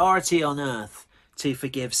authority on earth to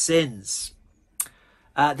forgive sins.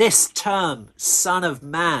 This term, Son of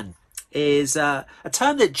Man, is a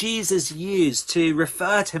term that Jesus used to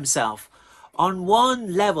refer to himself. On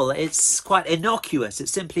one level, it's quite innocuous. It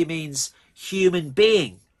simply means human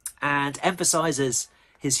being and emphasizes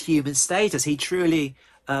his human status. He truly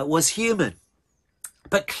was human.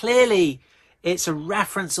 But clearly, it's a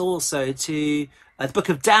reference also to the book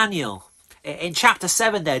of Daniel. In chapter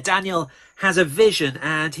 7 there, Daniel has a vision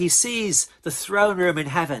and he sees the throne room in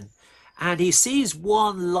heaven. And he sees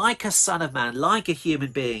one like a son of man, like a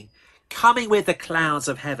human being, coming with the clouds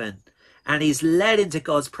of heaven. And he's led into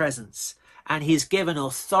God's presence. And he's given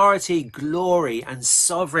authority, glory, and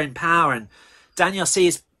sovereign power. And Daniel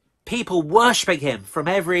sees people worshipping him from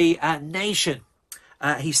every nation.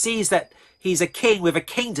 He sees that he's a king with a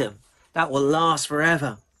kingdom that will last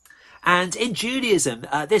forever. And in Judaism,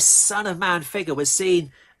 this Son of Man figure was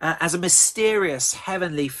seen as a mysterious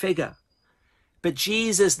heavenly figure. But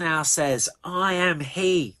Jesus now says, I am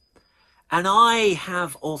he, and I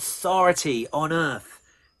have authority on earth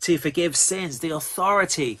to forgive sins, the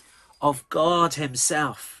authority of God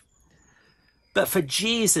himself. But for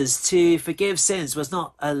Jesus to forgive sins was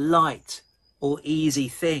not a light or easy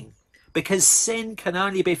thing. because sin can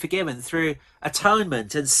only be forgiven through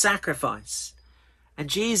atonement and sacrifice. And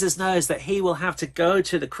Jesus knows that he will have to go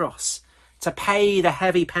to the cross to pay the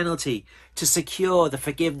heavy penalty to secure the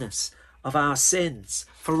forgiveness of our sins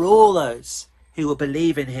for all those who will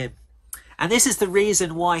believe in him. And this is the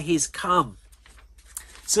reason why he's come.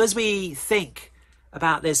 So as we think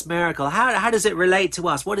about this miracle, how does it relate to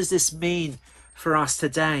us? What does this mean for us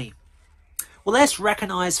today? Well, let's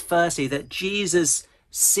recognize firstly that Jesus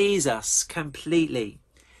sees us completely.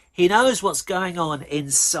 He knows what's going on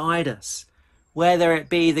inside us, whether it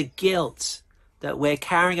be the guilt that we're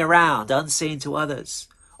carrying around unseen to others,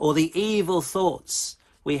 or the evil thoughts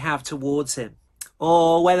we have towards him,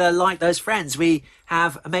 or whether, like those friends, we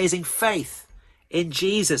have amazing faith in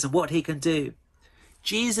Jesus and what he can do.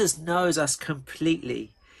 Jesus knows us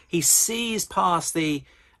completely. He sees past the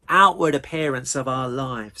outward appearance of our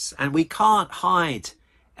lives, and we can't hide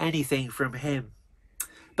anything from him.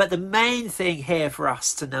 But the main thing here for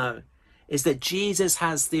us to know is that Jesus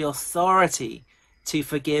has the authority to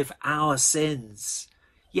forgive our sins.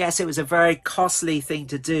 Yes, it was a very costly thing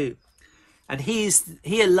to do. And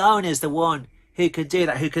he alone is the one who can do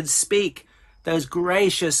that, who can speak those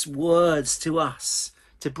gracious words to us,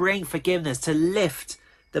 to bring forgiveness, to lift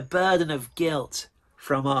the burden of guilt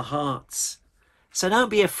from our hearts. So don't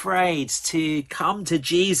be afraid to come to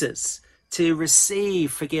Jesus to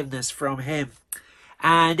receive forgiveness from him.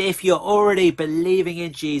 And if you're already believing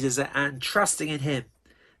in Jesus and trusting in him,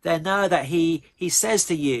 then know that he says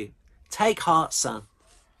to you, take heart, son,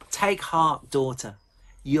 take heart, daughter,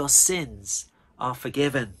 your sins are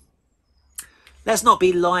forgiven. Let's not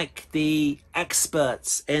be like the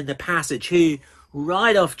experts in the passage who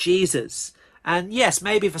write off Jesus. And yes,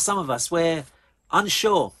 maybe for some of us, we're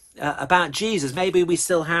unsure about Jesus. Maybe we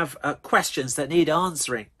still have questions that need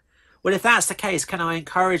answering. Well, if that's the case, can I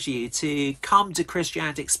encourage you to come to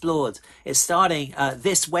Christianity Explored? It's starting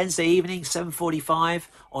this Wednesday evening, 7:45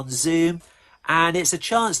 on Zoom. And it's a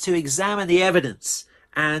chance to examine the evidence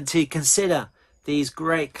and to consider these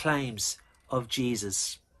great claims of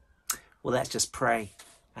Jesus. Well, let's just pray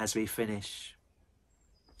as we finish.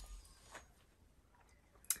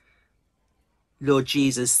 Lord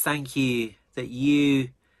Jesus, thank you that you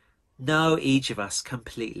know each of us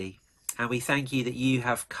completely. And we thank you that you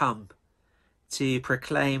have come to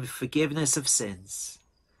proclaim forgiveness of sins.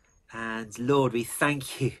 And Lord, we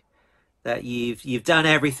thank you that you've done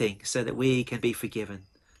everything so that we can be forgiven.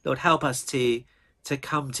 Lord, help us to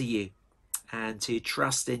come to you and to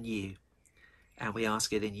trust in you. And we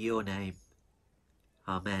ask it in your name.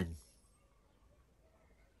 Amen.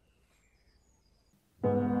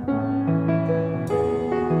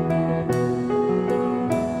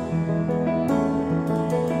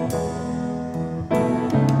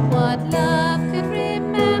 What love could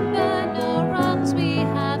remember, no wrongs we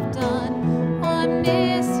have done.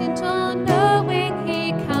 Omniscient, all-knowing,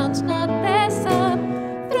 he counts not their sum.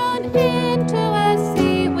 Thrown into a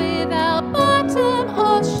sea without bottom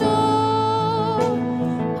or shore.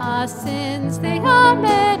 Our sins, they are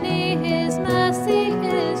many, his mercy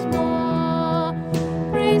is more.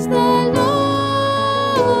 Praise the Lord.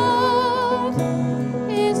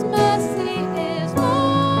 His mercy is more.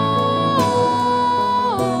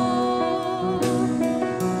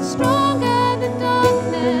 Stronger than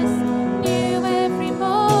darkness, new every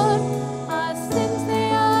morn. Our sins,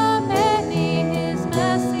 they are many, his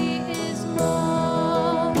mercy is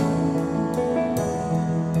more.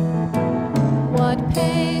 What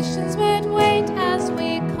patience would wait as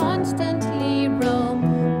we constantly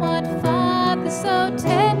roam. What Father so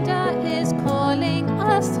tender is calling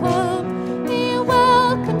us home. He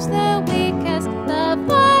welcomes the weakest, the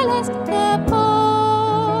vilest, the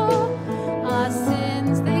poor. Our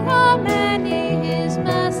sins, they are many, his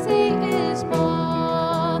mercy is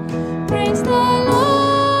more. Praise the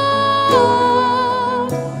Lord,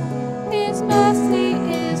 his mercy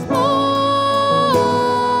is more.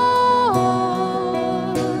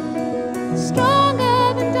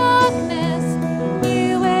 Stronger than darkness,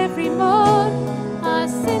 new every morn. Our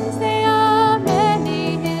sins, they are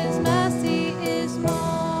many, his mercy is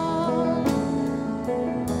more.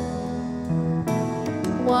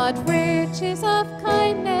 What riches of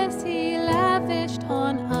kindness he lavished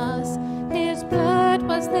on us. His blood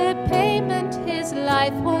was the payment, his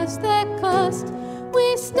life was the cost.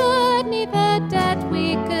 We stood neither debt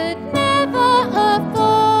we could never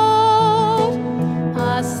afford.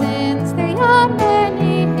 Our sins, they are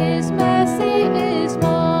many, his mercy is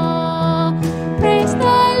more. Praise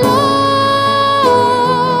the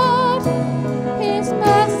Lord, his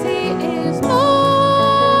mercy is more.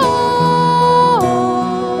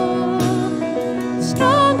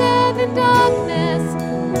 Stronger than darkness,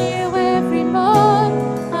 new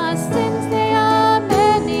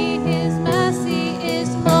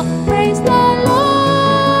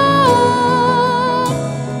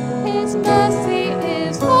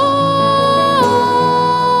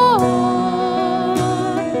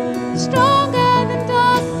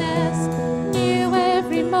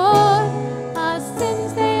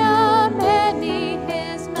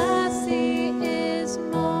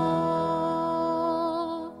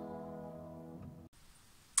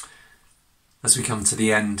As we come to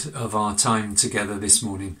the end of our time together this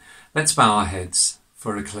morning, let's bow our heads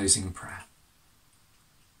for a closing prayer.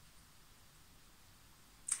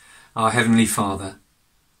 Our Heavenly Father,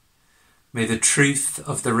 may the truth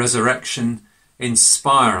of the resurrection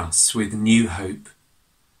inspire us with new hope.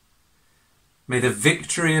 May the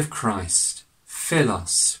victory of Christ fill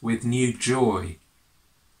us with new joy.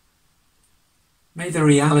 May the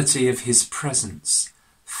reality of his presence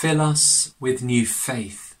fill us with new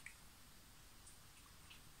faith.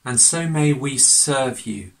 And so may we serve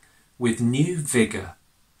you with new vigour,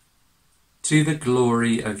 to the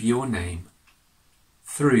glory of your name,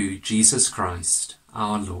 through Jesus Christ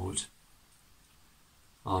our Lord.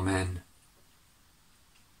 Amen.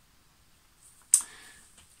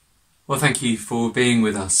 Well, thank you for being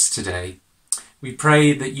with us today. We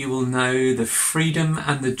pray that you will know the freedom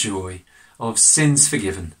and the joy of sins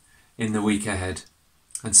forgiven in the week ahead,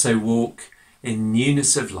 and so walk in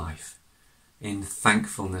newness of life, in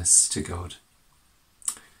thankfulness to God.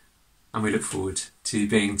 And we look forward to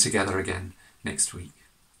being together again next week.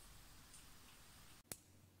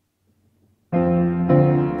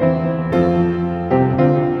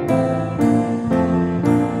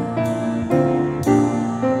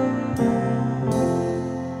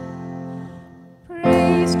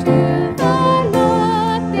 Praise to the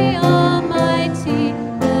Lord, the Almighty,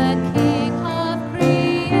 the King of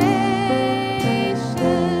creation.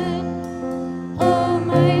 Oh,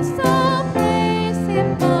 my soul, praise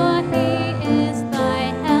him, for he is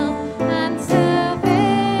thy help and salvation.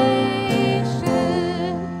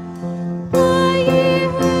 All ye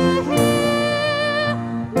who hear,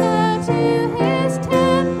 now to his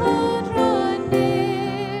temple draw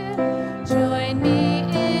near. Join me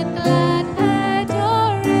in glad adoration.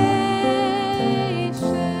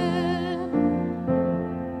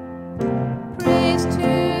 Praise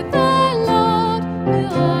to the Lord, who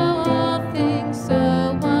all things so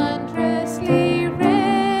wondrously reigneth.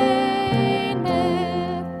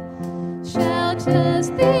 Shelters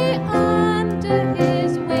thee under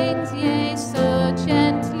his wings, yea, so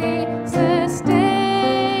gently sustaineth.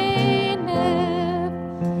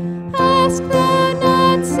 Hast thou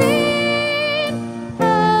not seen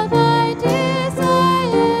how thy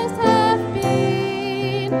desires have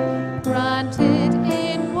been granted?